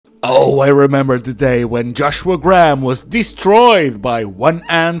Oh, I remember the day when Joshua Graham was destroyed by one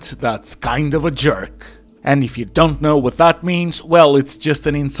ant that's kind of a jerk. And if you don't know what that means, well, it's just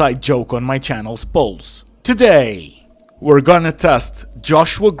an inside joke on my channel's polls. Today, we're gonna test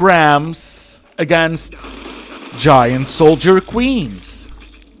Joshua Graham's against giant soldier queens.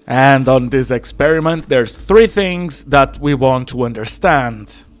 And on this experiment, there's 3 things that we want to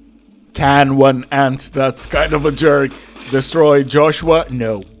understand. Can one ant that's kind of a jerk destroy Joshua?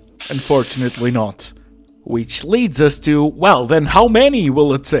 No, unfortunately not. Which leads us to, well, then how many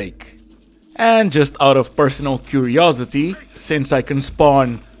will it take? And just out of personal curiosity, since I can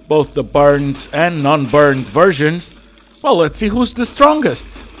spawn both the burned and non-burned versions, well, let's see who's the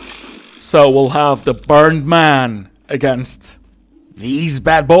strongest. So we'll have the burned man against these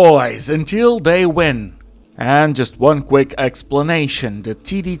bad boys until they win. And just one quick explanation, the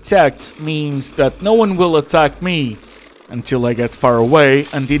T-detect means that no one will attack me until I get far away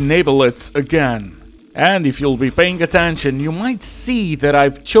and enable it again. And if you'll be paying attention, you might see that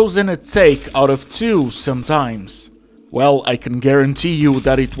I've chosen a take out of 2 sometimes. Well, I can guarantee you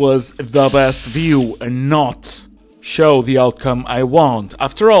that it was the best view and not show the outcome I want.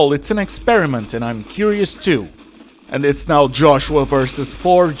 After all, it's an experiment and I'm curious too. And it's now Joshua versus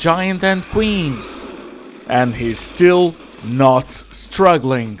 4 giant ant queens. And he's still not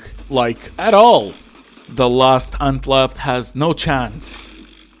struggling, like, at all. The last ant left has no chance.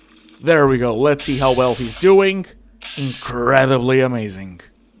 There we go, let's see how well he's doing. Incredibly amazing.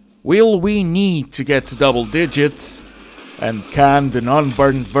 Will we need to get to double digits? And can the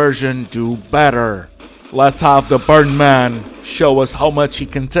non-burned version do better? Let's have the burned man show us how much he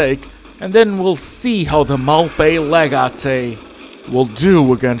can take, and then we'll see how the Malpe Legate will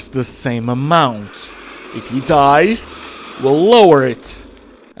do against the same amount. If he dies, we'll lower it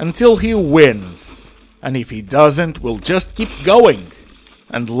until he wins. And if he doesn't, we'll just keep going.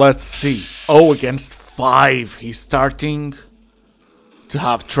 And let's see. Oh, against 5, he's starting to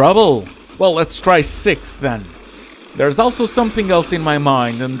have trouble. Well, let's try 6 then. There's also something else in my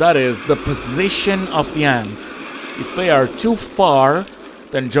mind, and that is the position of the ants. If they are too far,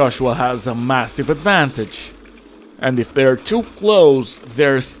 then Joshua has a massive advantage. And if they're too close,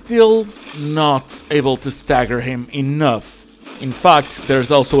 they're still not able to stagger him enough. In fact,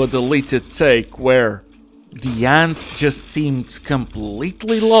 there's also a deleted take where the ants just seemed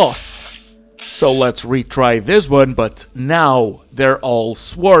completely lost. So let's retry this one, but now they're all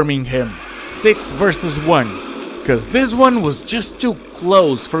swarming him. 6 versus 1. Because this one was just too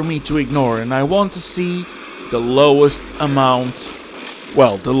close for me to ignore, and I want to see the lowest amount,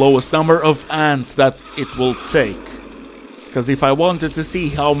 well, the lowest number of ants that it will take. Because if I wanted to see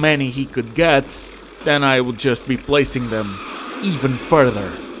how many he could get, then I would just be placing them even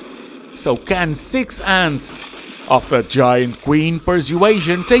further. So can 6 ants of the giant queen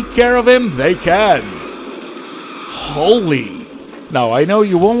persuasion take care of him? They can. Holy. Now I know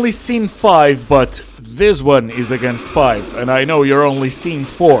you've only seen 5, but this one is against 5, and I know you're only seeing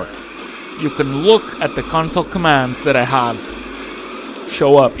 4. You can look at the console commands that I have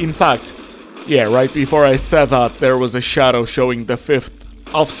show up. In fact, yeah, right before I said that, there was a shadow showing the 5th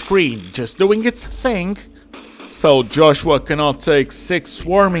off screen, just doing its thing. So Joshua cannot take 6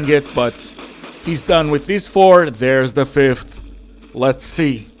 swarming it, but he's done with these 4. There's the 5th. Let's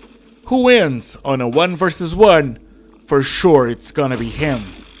see who wins on a 1 versus 1. For sure, it's gonna be him.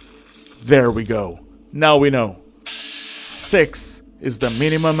 There we go. Now we know. 6 is the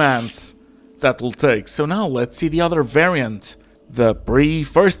minimum ants that will take. So now let's see the other variant. The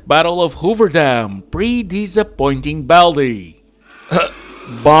pre-first battle of Hoover Dam. Pre-disappointing Baldy.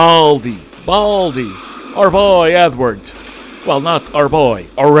 Baldy. Our boy Edward. Well, not our boy.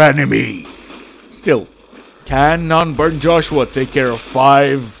 Our enemy. Still, can non-burn Joshua take care of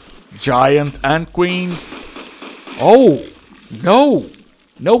 5 giant ant queens? Oh, no.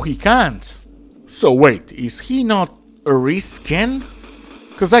 No, he can't. So wait, is he not a reskin?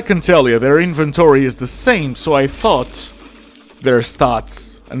 Because I can tell you, their inventory is the same, so I thought their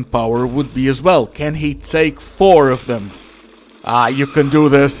stats and power would be as well. Can he take 4 of them? Ah, you can do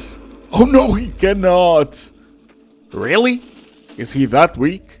this. Oh no, he cannot. Really? Is he that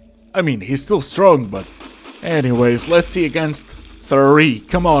weak? I mean, he's still strong, but... Anyways, let's see against 3.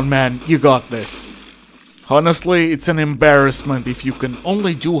 Come on, man, you got this. Honestly, it's an embarrassment if you can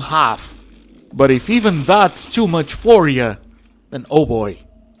only do half. But if even that's too much for you, then oh boy,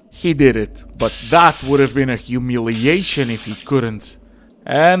 he did it. But that would have been a humiliation if he couldn't.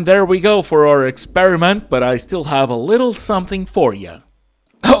 And there we go for our experiment, but I still have a little something for you.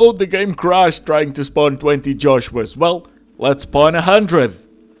 Oh, the game crashed trying to spawn 20 Joshuas. Well, let's spawn 100.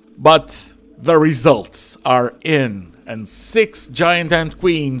 But the results are in. and 6 giant ant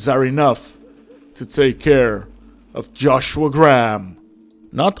queens are enough to take care of Joshua Graham.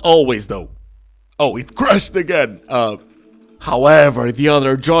 Not always, though. Oh, it crashed again. However, the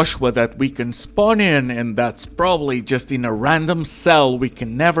other Joshua that we can spawn in, and that's probably just in a random cell we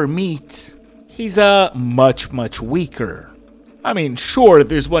can never meet, he's much weaker. I mean, sure,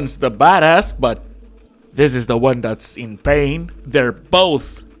 this one's the badass, but this is the one that's in pain. They're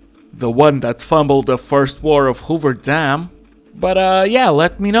both the one that fumbled the first war of Hoover Dam. But yeah,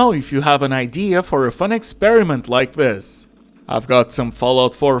 let me know if you have an idea for a fun experiment like this. I've got some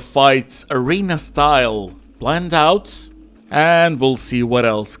Fallout 4 fights arena style planned out, and we'll see what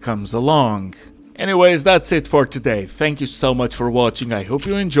else comes along. Anyways, that's it for today. Thank you so much for watching. I hope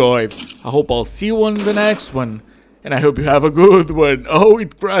you enjoyed. I hope I'll see you on the next one, and I hope you have a good one. Oh,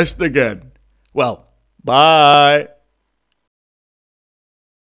 it crashed again. Well, bye.